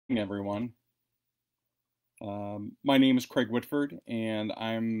Everyone. My name is Craig Whitford, and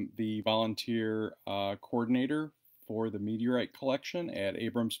I'm the volunteer coordinator for the Meteorite collection at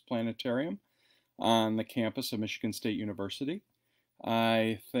Abrams Planetarium on the campus of Michigan State University.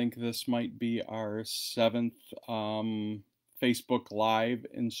 I think this might be our seventh Facebook Live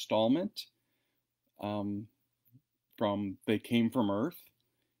installment from They Came from Earth.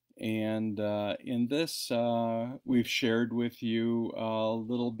 And in this, we've shared with you a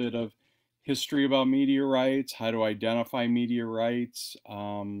little bit of history about meteorites, how to identify meteorites,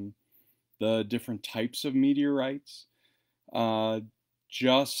 the different types of meteorites,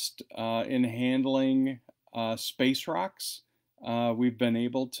 just in handling space rocks. We've been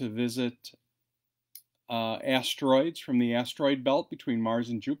able to visit asteroids from the asteroid belt between Mars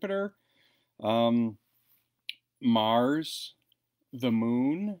and Jupiter, Mars, the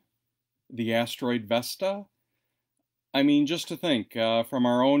Moon, the asteroid Vesta. I mean, just to think, from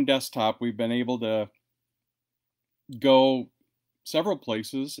our own desktop, we've been able to go several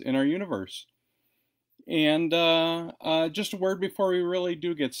places in our universe. And just a word before we really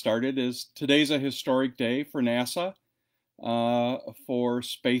do get started is today's a historic day for NASA, for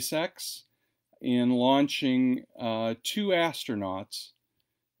SpaceX, in launching 2 astronauts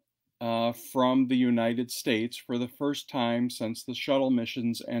from the United States for the first time since the shuttle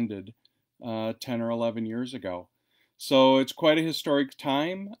missions ended 10 or 11 years ago. So it's quite a historic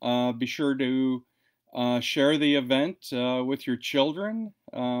time. Be sure to share the event with your children,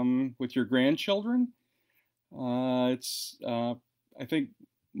 with your grandchildren. I think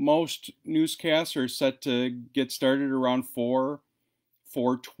most newscasts are set to get started around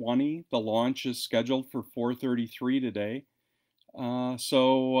 4:20. The launch is scheduled for 4:33 today.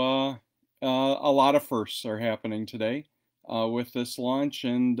 So a lot of firsts are happening today with this launch,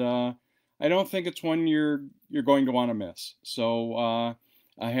 and I don't think it's one you're going to want to miss. So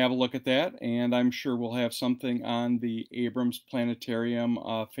have a look at that, and I'm sure we'll have something on the Abrams Planetarium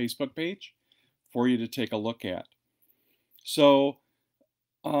Facebook page for you to take a look at. So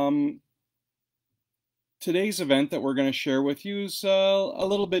today's event that we're going to share with you is a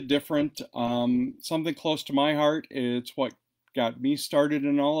little bit different, something close to my heart. It's what got me started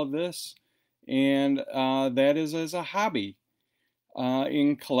in all of this, and that is as a hobby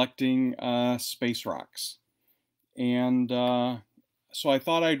in collecting space rocks. And so I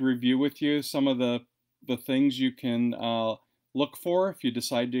thought I'd review with you some of the things you can look for if you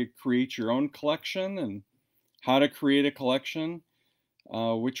decide to create your own collection, and how to create a collection,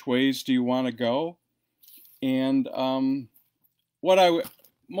 which ways do you want to go, and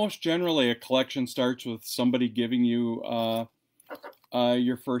most generally, a collection starts with somebody giving you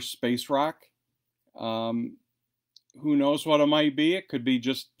your first space rock. Who knows what it might be? It could be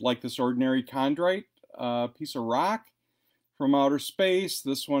just like this ordinary chondrite piece of rock from outer space.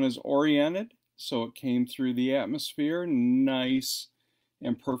 This one is oriented, so it came through the atmosphere, nice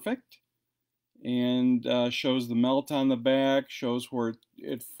and perfect, and shows the melt on the back, shows where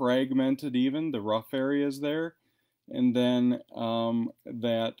it fragmented even, the rough areas there, and then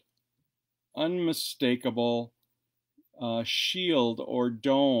that unmistakable shield or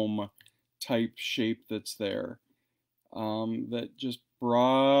dome type shape that's there, that just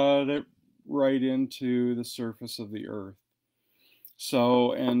brought it right into the surface of the Earth.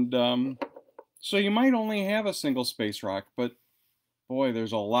 So, so you might only have a single space rock, but boy,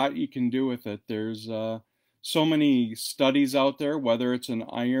 there's a lot you can do with it. There's so many studies out there, whether it's an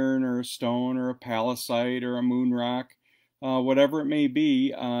iron or a stone or a palisite or a moon rock, whatever it may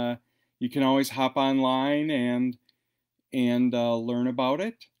be. You can always hop online and learn about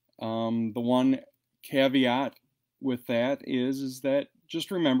it. The one caveat with that is that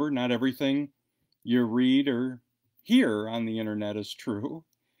just remember, not everything you read or hear on the internet is true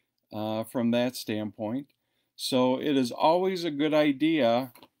from that standpoint. So it is always a good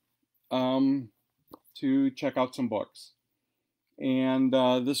idea to check out some books. And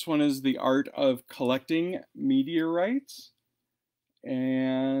this one is The Art of Collecting Meteorites.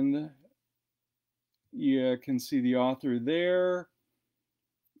 And you can see the author there.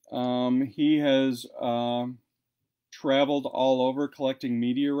 He has traveled all over collecting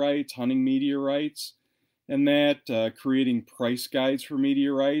meteorites, hunting meteorites, and that, creating price guides for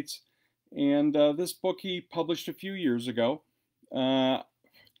meteorites. And this book he published a few years ago. I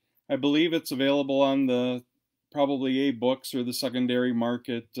believe it's available on the probably A-Books or the secondary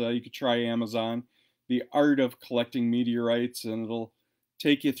market. You could try Amazon. The Art of Collecting Meteorites, and it'll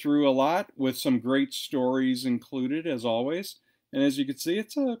take you through a lot with some great stories included, as always. And as you can see,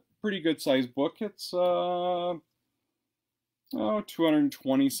 it's a pretty good sized book. It's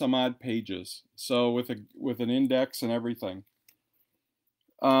 220 some odd pages, so with an index and everything.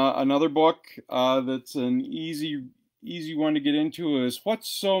 Another book that's an easy one to get into is What's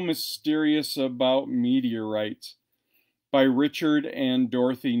So Mysterious About Meteorites by Richard and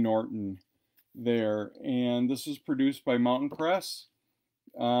Dorothy Norton there. And this is produced by Mountain Press.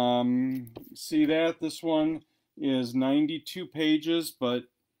 See that? This one is 92 pages, but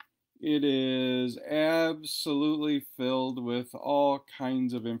it is absolutely filled with all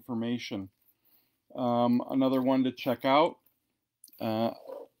kinds of information. Another one to check out. A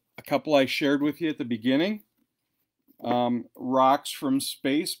couple I shared with you at the beginning. Rocks from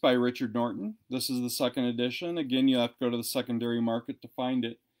Space by Richard Norton. This is the second edition. Again, you have to go to the secondary market to find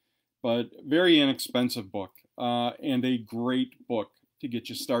it. But very inexpensive book and a great book to get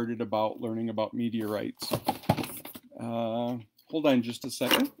you started about learning about meteorites. Hold on just a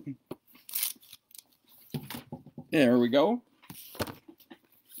second. There we go.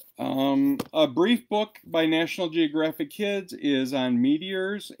 A brief book by National Geographic Kids is on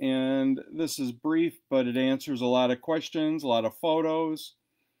meteors, and this is brief, but it answers a lot of questions, a lot of photos,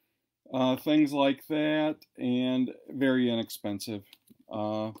 things like that, and very inexpensive.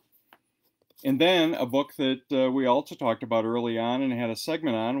 And then a book that we also talked about early on and had a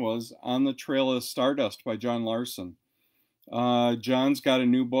segment on was On the Trail of Stardust by John Larson. John's got a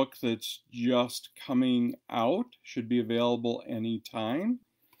new book that's just coming out, should be available anytime.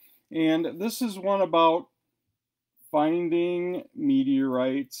 And this is one about finding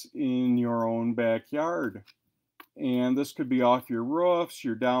meteorites in your own backyard. And this could be off your roofs,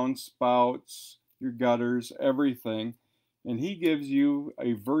 your downspouts, your gutters, everything. And he gives you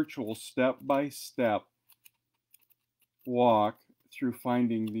a virtual step-by-step walk through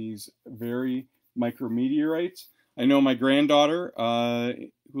finding these very micrometeorites. I know my granddaughter,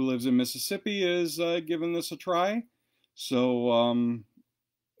 who lives in Mississippi, is giving this a try. So,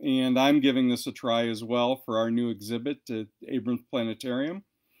 and I'm giving this a try as well for our new exhibit at Abrams Planetarium.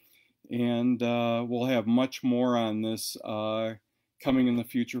 And we'll have much more on this coming in the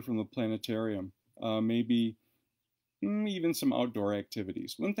future from the planetarium. Maybe even some outdoor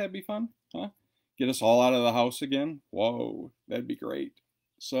activities. Wouldn't that be fun? Huh? Get us all out of the house again? Whoa, that'd be great.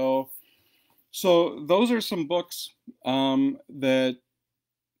 So those are some books that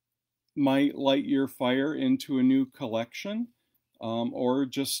might light your fire into a new collection, or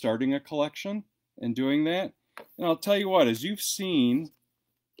just starting a collection and doing that. And I'll tell you what, as you've seen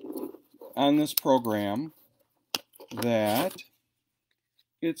on this program, that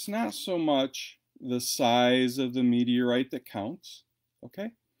it's not so much the size of the meteorite that counts, okay?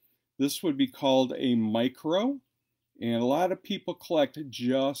 This would be called a micro, and a lot of people collect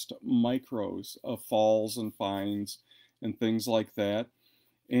just micros of falls and finds and things like that.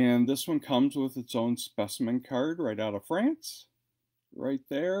 And this one comes with its own specimen card right out of France. Right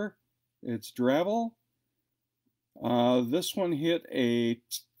there, it's Dravel. This one hit a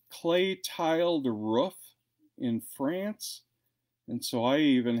clay-tiled roof in France. And so I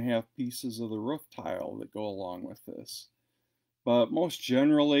even have pieces of the roof tile that go along with this. But most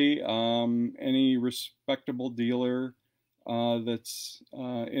generally, any respectable dealer that's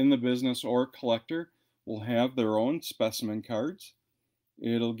in the business or collector will have their own specimen cards.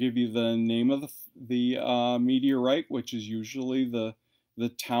 It'll give you the name of the meteorite, which is usually the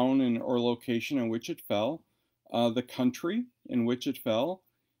town or location in which it fell, the country in which it fell,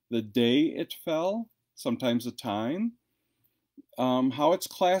 the day it fell, sometimes the time, how it's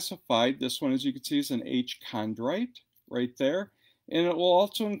classified. This one, as you can see, is an H chondrite right there. And it will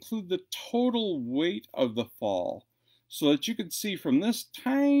also include the total weight of the fall, so that you can see from this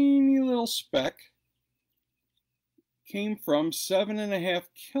tiny little speck came from 7.5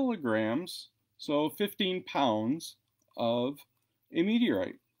 kilograms, so 15 pounds of a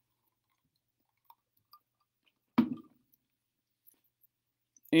meteorite.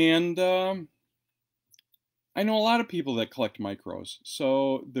 And I know a lot of people that collect micros,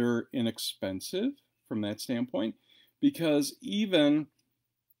 so they're inexpensive from that standpoint, because even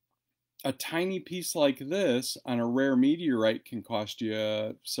a tiny piece like this on a rare meteorite can cost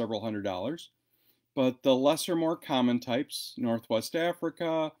you several $100s. But the lesser, more common types, Northwest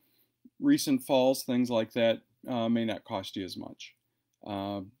Africa, recent falls, things like that, may not cost you as much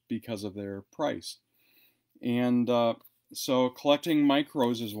because of their price. And so collecting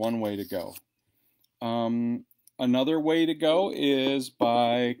micros is one way to go. Another way to go is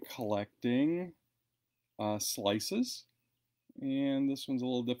by collecting slices. And this one's a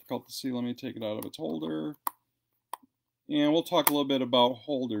little difficult to see. Let me take it out of its holder. And we'll talk a little bit about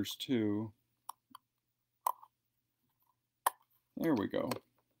holders too. There we go.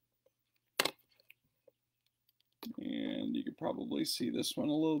 And you can probably see this one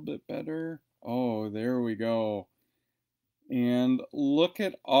a little bit better. Oh, there we go. and look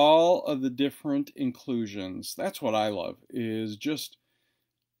at all of the different inclusions. That's what I love, is just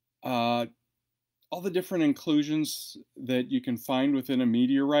all the different inclusions that you can find within a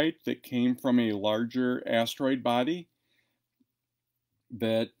meteorite that came from a larger asteroid body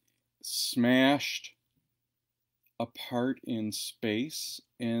that smashed apart in space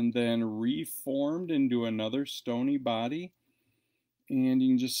and then reformed into another stony body. And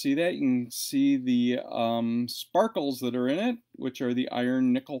you can just see that. You can see the sparkles that are in it, which are the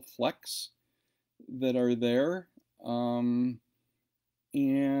iron nickel flecks that are there.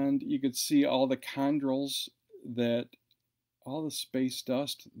 And you could see all the chondrules, that all the space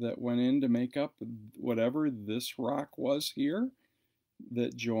dust that went in to make up whatever this rock was here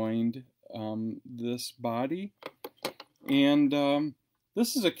that joined this body. And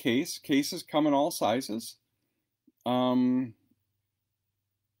this is a case. Cases come in all sizes. And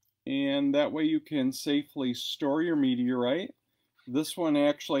that way you can safely store your meteorite. This one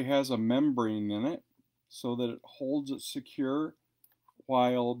actually has a membrane in it so that it holds it secure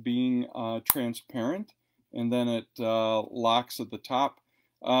while being transparent, and then it locks at the top.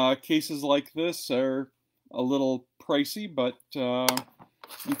 Cases like this are a little pricey, but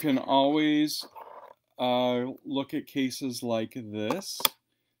you can always look at cases like this,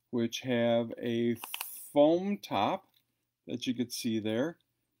 which have a foam top that you could see there,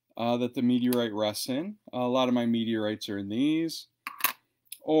 that the meteorite rests in. A lot of my meteorites are in these.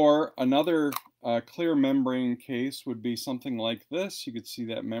 Or another clear membrane case would be something like this. You could see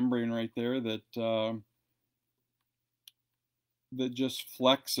that membrane right there that that just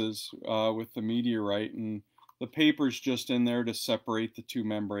flexes with the meteorite, and the paper's just in there to separate the two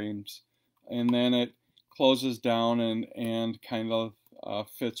membranes, and then it closes down and kind of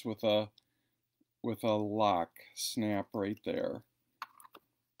fits with a lock snap right there.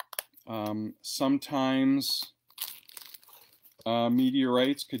 Sometimes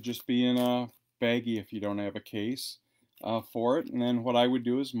meteorites could just be in a baggie if you don't have a case for it, and then what I would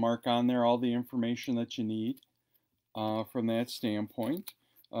do is mark on there all the information that you need from that standpoint.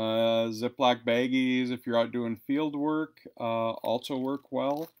 Ziploc baggies, if you're out doing field work, also work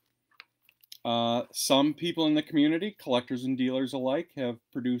well. Some people in the community, collectors and dealers alike, have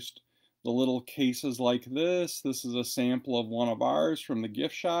produced the little cases like this. This is a sample of one of ours from the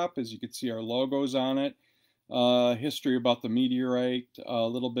gift shop. As you can see, our logo's on it. History about the meteorite, a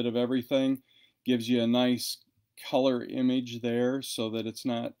little bit of everything. Gives you a nice color image there so that it's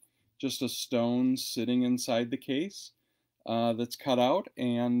not just a stone sitting inside the case that's cut out,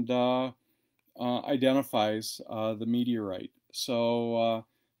 and identifies the meteorite. So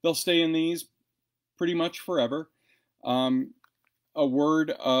they'll stay in these pretty much forever. A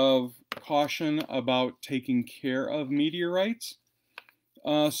word of caution about taking care of meteorites.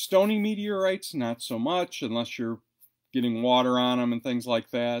 Stony meteorites, not so much, unless you're getting water on them and things like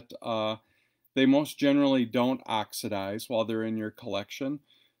that. They most generally don't oxidize while they're in your collection,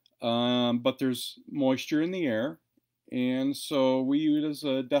 but there's moisture in the air, and so we use it as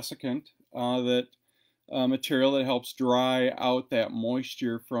a desiccant, that material that helps dry out that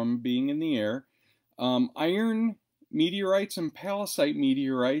moisture from being in the air. Iron meteorites and palisite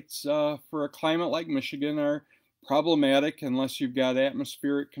meteorites for a climate like Michigan are problematic unless you've got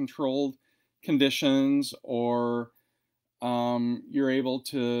atmospheric controlled conditions, or you're able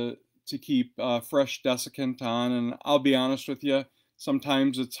to keep fresh desiccant on. And I'll be honest with you,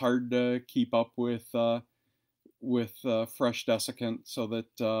 sometimes it's hard to keep up with fresh desiccant so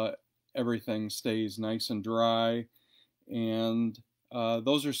that everything stays nice and dry. And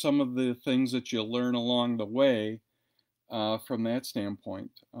those are some of the things that you'll learn along the way from that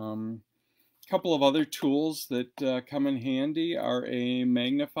standpoint. A couple of other tools that come in handy are a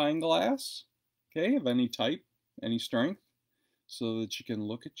magnifying glass, okay, of any type, any strength, so that you can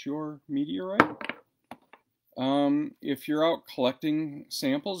look at your meteorite. If you're out collecting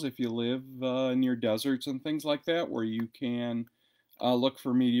samples, if you live near deserts and things like that, where you can look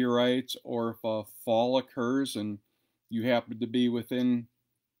for meteorites, or if a fall occurs and you happen to be within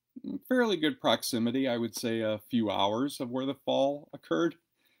fairly good proximity, I would say a few hours of where the fall occurred,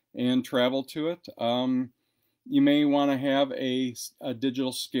 and travel to it, you may want to have a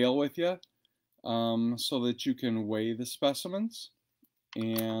digital scale with you so that you can weigh the specimens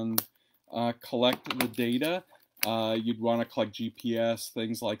and collect the data. You'd want to collect GPS,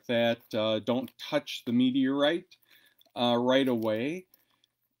 things like that. Don't touch the meteorite right away.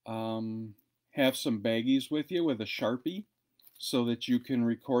 Have some baggies with you with a Sharpie so that you can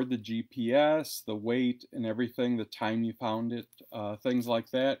record the GPS, the weight and everything, the time you found it, things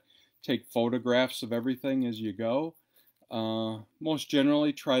like that. Take photographs of everything as you go. Most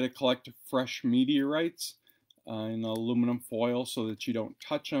generally try to collect fresh meteorites in aluminum foil so that you don't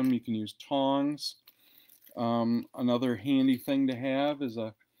touch them. You can use tongs. Another handy thing to have is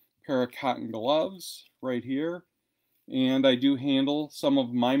a pair of cotton gloves right here. And I do handle some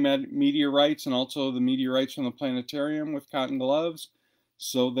of my meteorites and also the meteorites from the planetarium with cotton gloves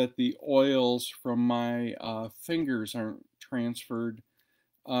so that the oils from my fingers aren't transferred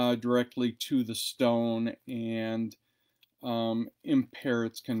directly to the stone and impair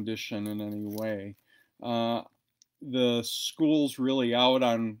its condition in any way. The school's really out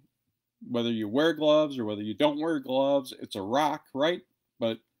on whether you wear gloves or whether you don't wear gloves. It's a rock, right?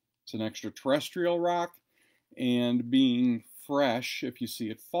 But it's an extraterrestrial rock. And being fresh, if you see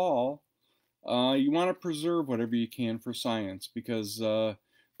it fall, you want to preserve whatever you can for science, because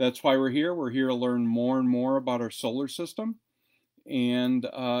that's why we're here. We're here to learn more and more about our solar system. And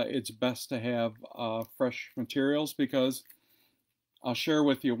it's best to have fresh materials, because I'll share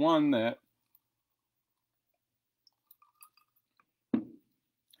with you one that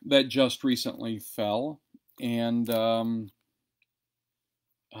just recently fell, and on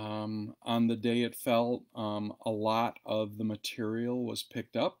the day it fell, a lot of the material was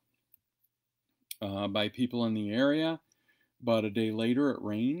picked up by people in the area, but a day later it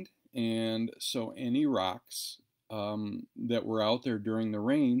rained, and so any rocks that were out there during the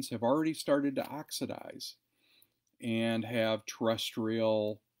rains have already started to oxidize and have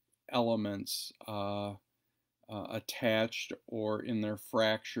terrestrial elements attached or in their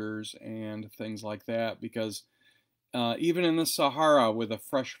fractures and things like that, because even in the Sahara with a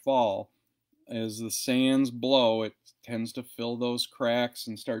fresh fall, as the sands blow, it tends to fill those cracks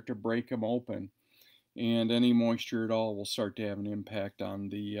and start to break them open. And any moisture at all will start to have an impact on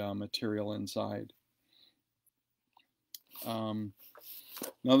the material inside.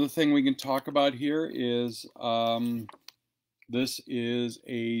 Another thing we can talk about here is this is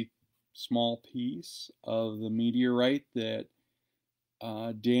a small piece of the meteorite that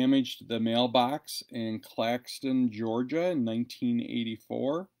damaged the mailbox in Claxton, Georgia in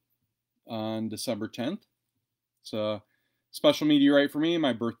 1984 on December 10th. It's a special meteorite for me,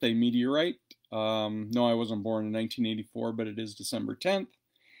 my birthday meteorite. No, I wasn't born in 1984, but it is December 10th.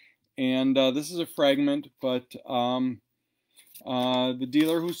 And this is a fragment, but the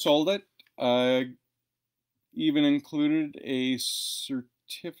dealer who sold it even included a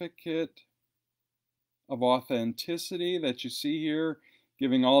certificate of authenticity that you see here,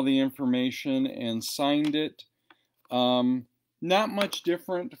 giving all the information, and signed it. Not much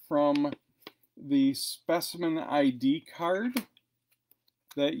different from the specimen ID card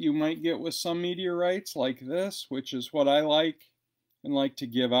that you might get with some meteorites like this, which is what I like and like to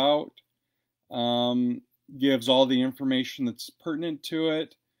give out. Gives all the information that's pertinent to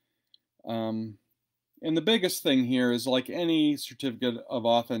it. And the biggest thing here is, like any certificate of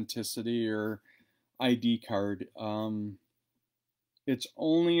authenticity or ID card, it's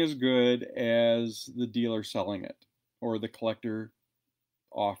only as good as the dealer selling it, or the collector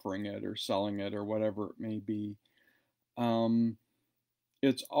offering it or selling it, or whatever it may be.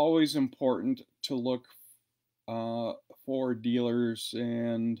 It's always important to look for dealers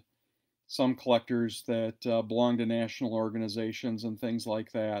and some collectors that belong to national organizations and things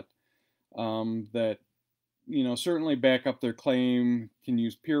like that, that certainly back up their claim, can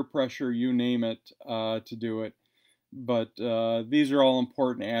use peer pressure, you name it, to do it. But these are all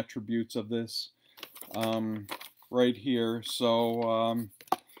important attributes of this right here. So,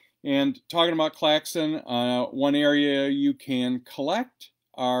 and talking about Claxton, one area you can collect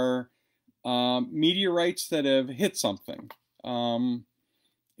are meteorites that have hit something.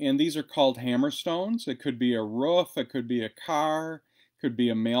 And these are called hammerstones. It could be a roof, it could be a car, it could be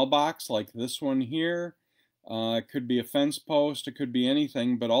a mailbox like this one here. It could be a fence post, it could be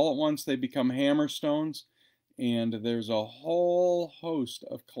anything, but all at once they become hammerstones. And there's a whole host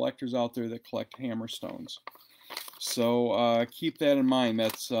of collectors out there that collect hammerstones. So keep that in mind.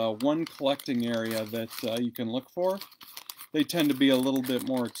 That's one collecting area that you can look for. They tend to be a little bit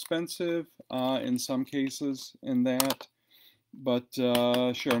more expensive in some cases in that. But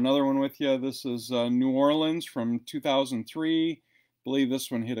share another one with you. This is New Orleans from 2003. I believe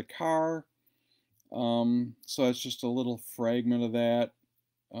this one hit a car. So it's just a little fragment of that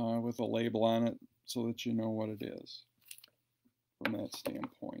with a label on it so that you know what it is from that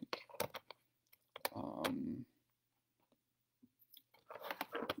standpoint.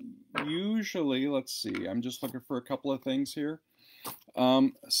 Usually, let's see, I'm just looking for a couple of things here.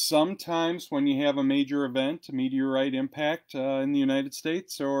 Sometimes when you have a major event, a meteorite impact in the United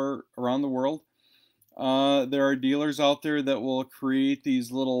States or around the world, there are dealers out there that will create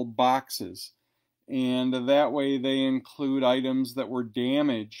these little boxes. And that way they include items that were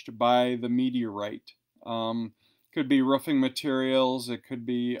damaged by the meteorite. Could be roofing materials. It could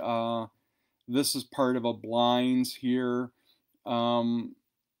be, this is part of a blinds here,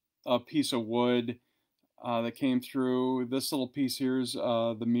 a piece of wood that came through. This little piece here is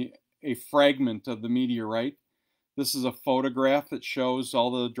a fragment of the meteorite. This is a photograph that shows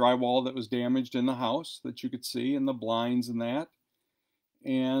all the drywall that was damaged in the house that you could see, and the blinds and that.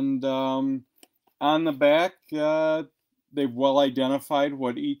 And on the back, they've well identified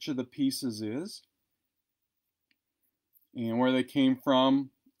what each of the pieces is and where they came from,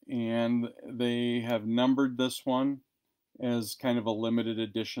 and they have numbered this one as kind of a limited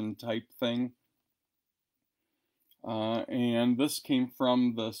edition type thing. And this came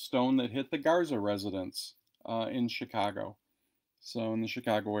from the stone that hit the Garza residence in Chicago, so in the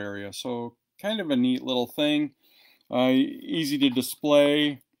Chicago area. So kind of a neat little thing, easy to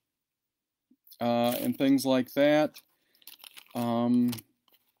display and things like that.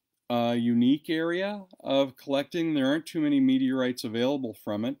 A unique area of collecting. There aren't too many meteorites available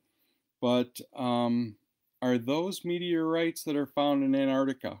from it, but are those meteorites that are found in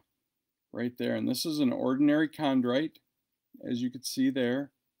Antarctica right there. And this is an ordinary chondrite, as you can see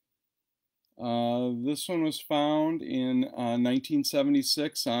there. This one was found in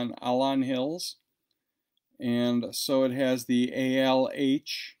 1976 on Alon Hills, and so it has the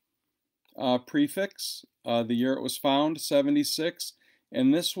ALH prefix, the year it was found, 76,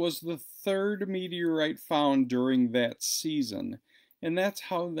 and this was the third meteorite found during that season, and that's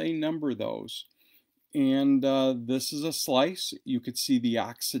how they number those. And this is a slice. You could see the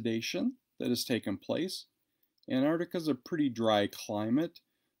oxidation that has taken place. Antarctica is a pretty dry climate,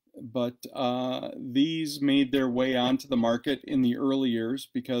 but these made their way onto the market in the early years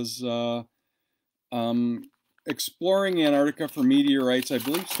because exploring Antarctica for meteorites, I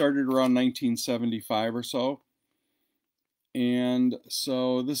believe, started around 1975 or so. And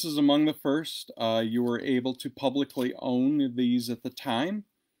so this is among the first. You were able to publicly own these at the time.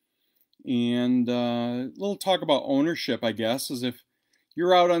 And a little talk about ownership, I guess, is if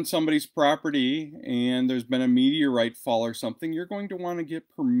you're out on somebody's property and there's been a meteorite fall or something, you're going to want to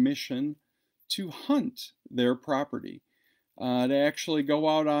get permission to hunt their property, to actually go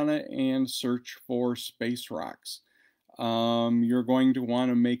out on it and search for space rocks. You're going to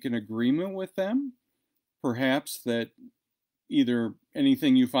want to make an agreement with them, perhaps that either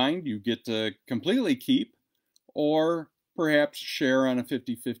anything you find you get to completely keep, or perhaps share on a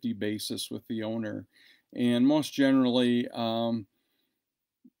 50-50 basis with the owner. And most generally,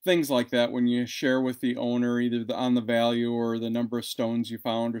 things like that, when you share with the owner either on the value or the number of stones you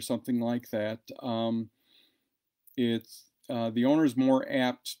found or something like that, the owner's more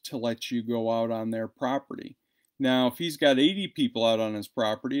apt to let you go out on their property. Now, if he's got 80 people out on his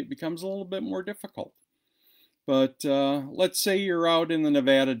property, it becomes a little bit more difficult. But let's say you're out in the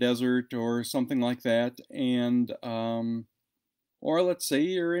Nevada desert or something like that, and or let's say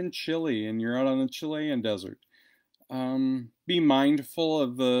you're in Chile and you're out on the Chilean desert. Be mindful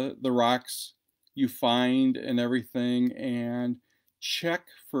of the rocks you find and everything, and check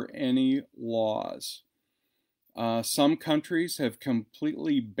for any laws. Some countries have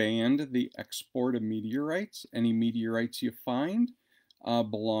completely banned the export of meteorites. Any meteorites you find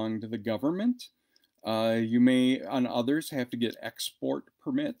belong to the government. You may, on others, have to get export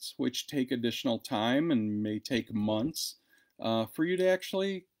permits, which take additional time and may take months for you to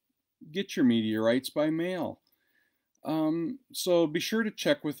actually get your meteorites by mail. So be sure to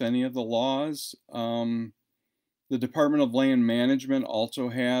check with any of the laws. The Department of Land Management also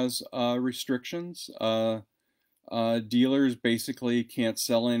has restrictions. Dealers basically can't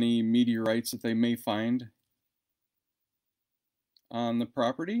sell any meteorites that they may find on the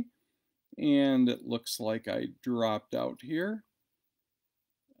property. And it looks like I dropped out here.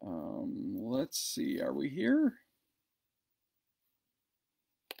 Let's see, are we here?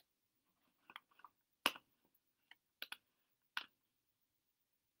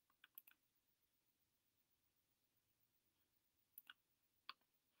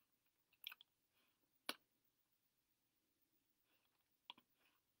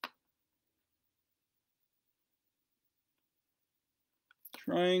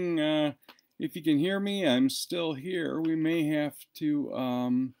 Trying, if you can hear me, I'm still here. We may have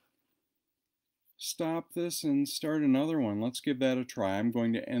to stop this and start another one. Let's give that a try. I'm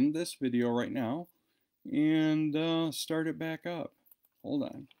going to end this video right now and start it back up. Hold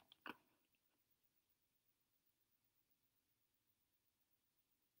on.